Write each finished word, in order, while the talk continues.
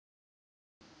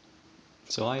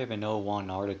So I have an '01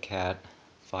 Arctic Cat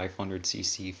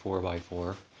 500cc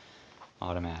 4x4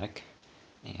 automatic,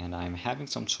 and I'm having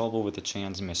some trouble with the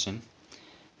transmission.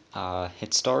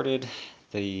 It started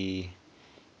the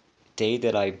day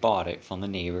that I bought it from the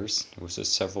neighbors. It was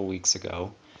just several weeks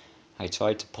ago. I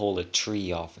tried to pull a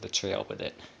tree off of the trail with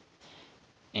it,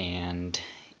 and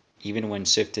even when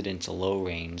shifted into low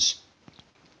range,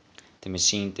 the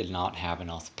machine did not have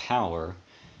enough power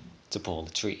to pull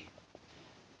the tree.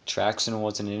 Traction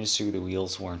wasn't an issue, the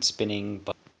wheels weren't spinning,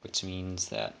 which means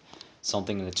that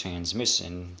something in the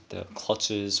transmission, the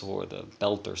clutches or the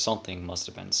belt or something, must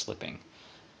have been slipping.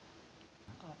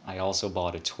 I also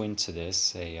bought a twin to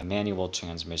this, a manual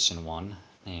transmission one,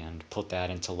 and put that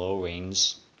into low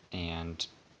range, and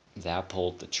that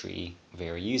pulled the tree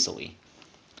very easily.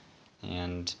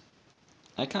 And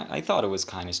I thought it was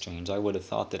kind of strange. I would have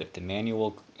thought that if the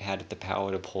manual had the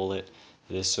power to pull it,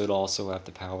 this should also have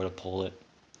the power to pull it.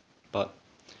 But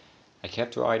I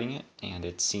kept riding it, and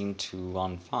it seemed to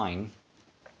run fine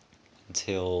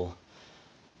until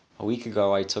a week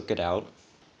ago I took it out.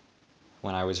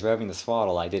 When I was revving the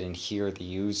throttle, I didn't hear the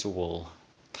usual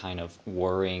kind of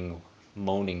whirring,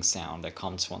 moaning sound that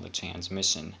comes from the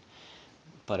transmission.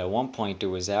 But at one point it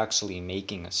was actually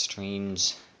making a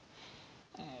strange,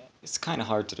 it's kind of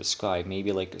hard to describe,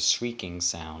 maybe like a shrieking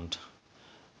sound,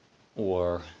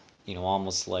 or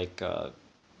almost like a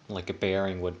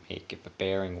bearing would make if a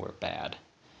bearing were bad.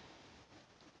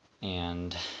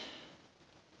 And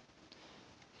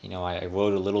I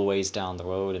rode a little ways down the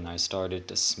road and I started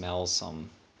to smell some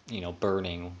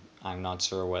burning. I'm not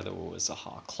sure whether it was a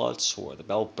hot clutch or the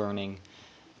belt burning,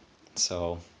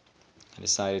 so I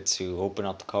decided to open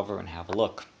up the cover and have a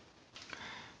look.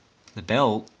 The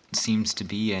belt seems to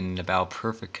be in about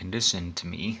perfect condition to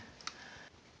me.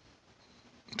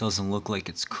 It doesn't look like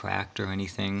it's cracked or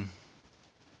anything.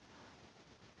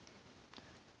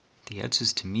 The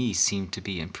edges to me seem to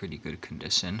be in pretty good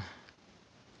condition.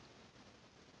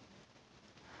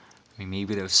 I mean,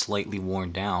 maybe they're slightly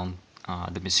worn down.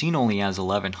 The machine only has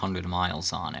 1,100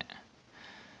 miles on it.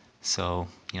 So,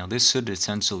 this should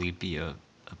essentially be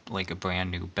like a brand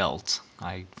new belt.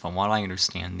 From what I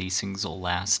understand, these things will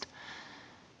last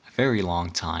a very long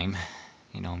time.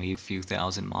 Maybe a few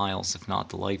thousand miles, if not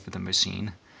the life of the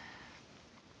machine.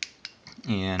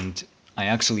 And I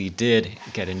actually did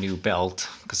get a new belt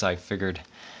because I figured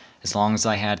as long as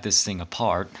I had this thing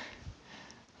apart,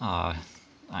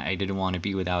 I didn't want to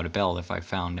be without a belt if I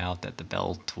found out that the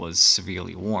belt was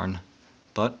severely worn.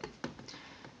 But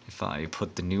if I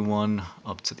put the new one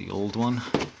up to the old one,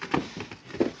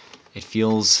 it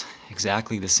feels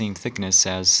exactly the same thickness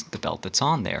as the belt that's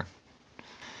on there.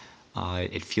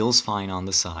 It feels fine on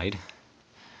the side.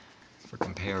 For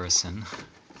comparison,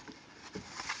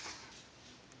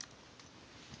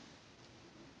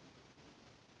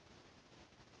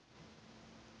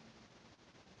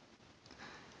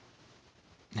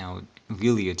 now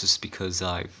really it's just because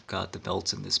I've got the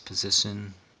belts in this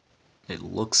position. It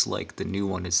looks like the new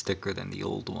one is thicker than the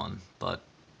old one, but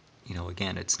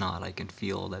again, it's not. I can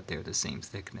feel that they're the same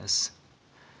thickness.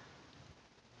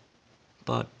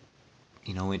 But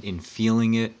in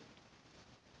feeling it,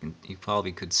 you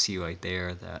probably could see right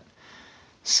there that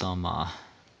some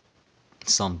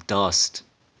dust,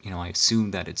 I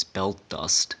assume that it's belt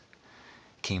dust,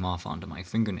 came off onto my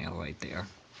fingernail right there.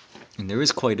 And there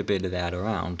is quite a bit of that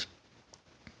around.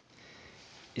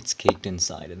 It's caked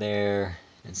inside of there,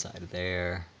 inside of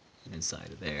there, and inside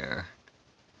of there.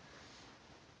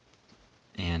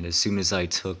 And as soon as I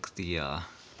took the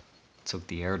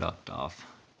air duct off,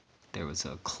 there was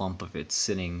a clump of it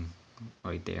sitting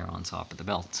right there on top of the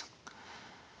belt.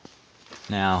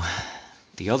 Now,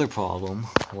 the other problem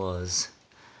was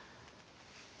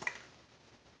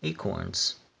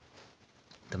acorns.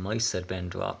 The mice had been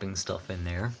dropping stuff in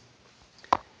there,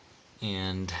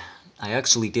 and I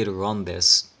actually did run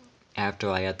this after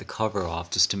I had the cover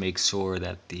off just to make sure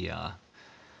that the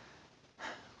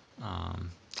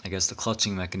I guess the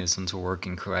clutching mechanisms were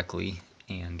working correctly.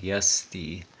 And yes,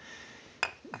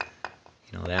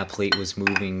 that plate was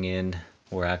moving in,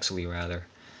 or actually rather,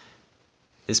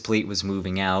 this plate was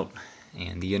moving out,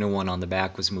 and the inner one on the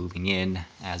back was moving in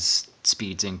as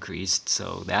speeds increased,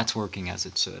 so that's working as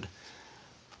it should.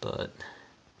 But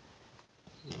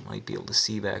you might be able to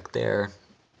see back there,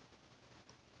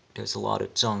 there's a lot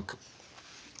of junk.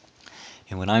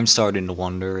 And what I'm starting to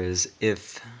wonder is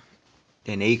if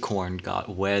an acorn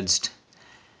got wedged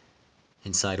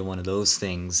inside of one of those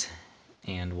things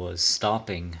and was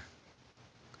stopping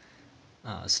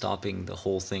the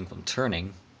whole thing from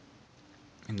turning,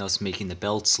 and thus making the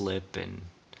belt slip and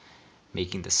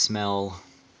making the smell.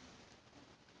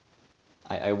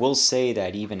 I will say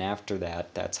that even after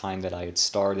that time that I had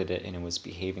started it and it was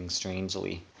behaving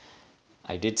strangely,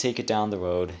 I did take it down the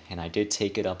road and I did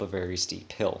take it up a very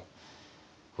steep hill,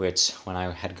 which when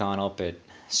I had gone up it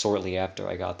shortly after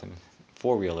I got the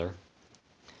four-wheeler,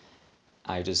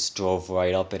 I just drove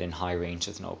right up it in high range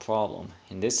with no problem.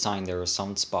 And this time there were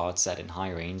some spots that in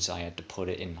high range I had to put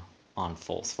it in on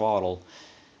full throttle,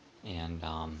 and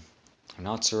I'm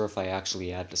not sure if I actually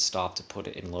had to stop to put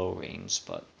it in low range,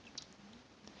 but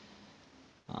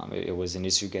it was an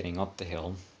issue getting up the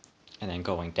hill. And then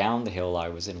going down the hill I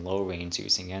was in low range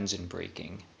using engine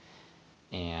braking,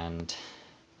 and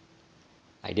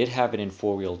I did have it in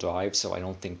four-wheel drive, so I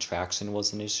don't think traction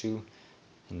was an issue,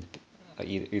 and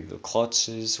either the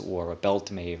clutches or a belt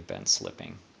may have been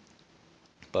slipping.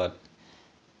 But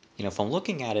if I'm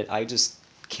looking at it, I just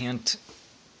can't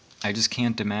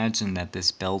imagine that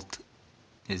this belt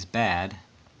is bad.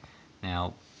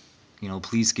 Now,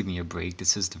 please give me a break.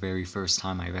 This is the very first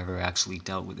time I've ever actually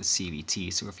dealt with a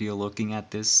CVT. So if you're looking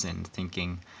at this and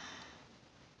thinking,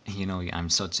 I'm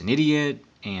such an idiot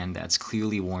and that's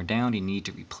clearly worn down, you need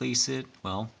to replace it,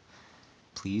 well,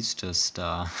 please just,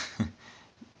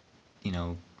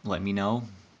 let me know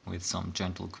with some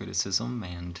gentle criticism,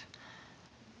 and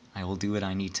I will do what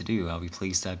I need to do. I'll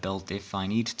replace that belt if I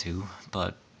need to,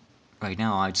 but right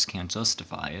now I just can't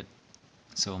justify it.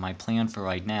 So my plan for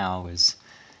right now is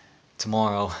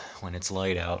tomorrow, when it's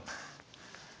light out,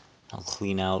 I'll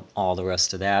clean out all the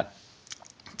rest of that,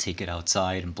 take it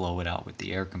outside and blow it out with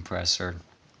the air compressor,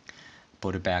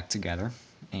 put it back together,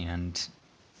 and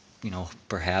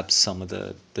perhaps some of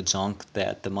the junk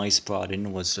that the mice brought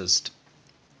in was just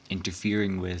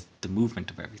interfering with the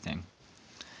movement of everything.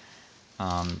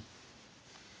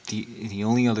 The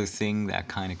only other thing that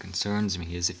kind of concerns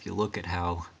me is if you look at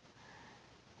how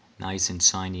nice and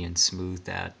shiny and smooth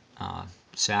that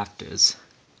shaft is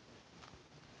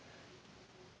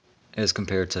as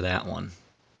compared to that one.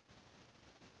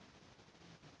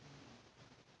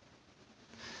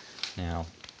 Now,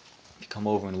 if you come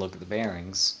over and look at the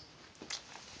bearings,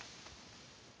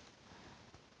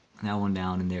 that one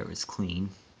down in there is clean.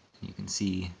 You can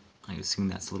see, I assume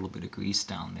that's a little bit of grease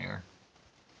down there.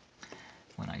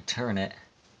 When I turn it,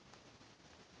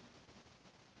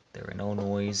 there are no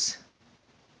noise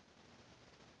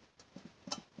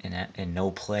and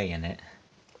no play in it.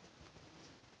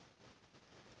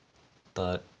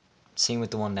 But same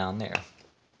with the one down there,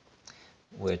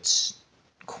 which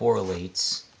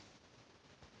correlates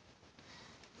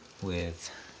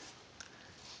with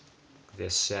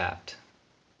this shaft.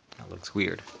 That looks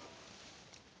weird.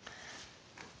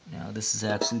 Now this is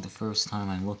actually the first time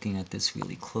I'm looking at this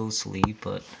really closely,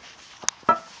 but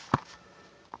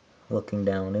looking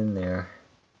down in there,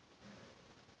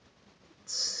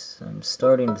 I'm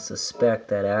starting to suspect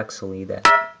that actually that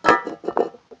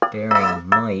bearing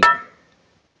might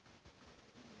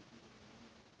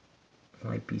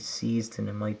be seized and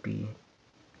it might be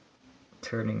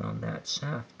turning on that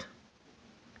shaft.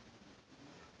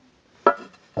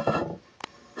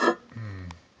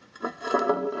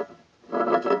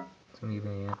 So maybe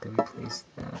I have to replace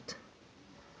that.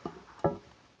 You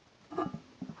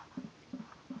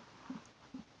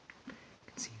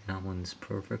can see that one's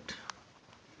perfect.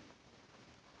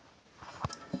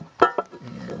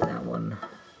 And that one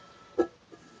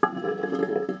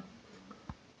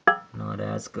not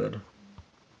as good.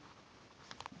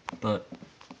 But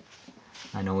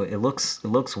I know it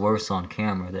looks worse on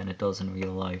camera than it does in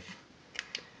real life.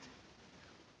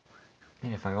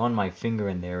 And if I run my finger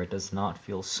in there, it does not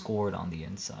feel scored on the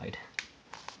inside.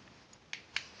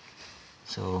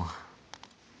 So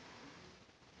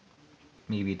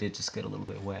maybe it did just get a little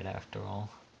bit wet after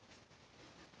all.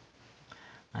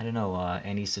 I don't know,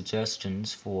 any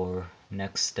suggestions for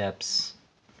next steps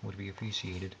would be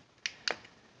appreciated.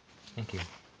 Thank you.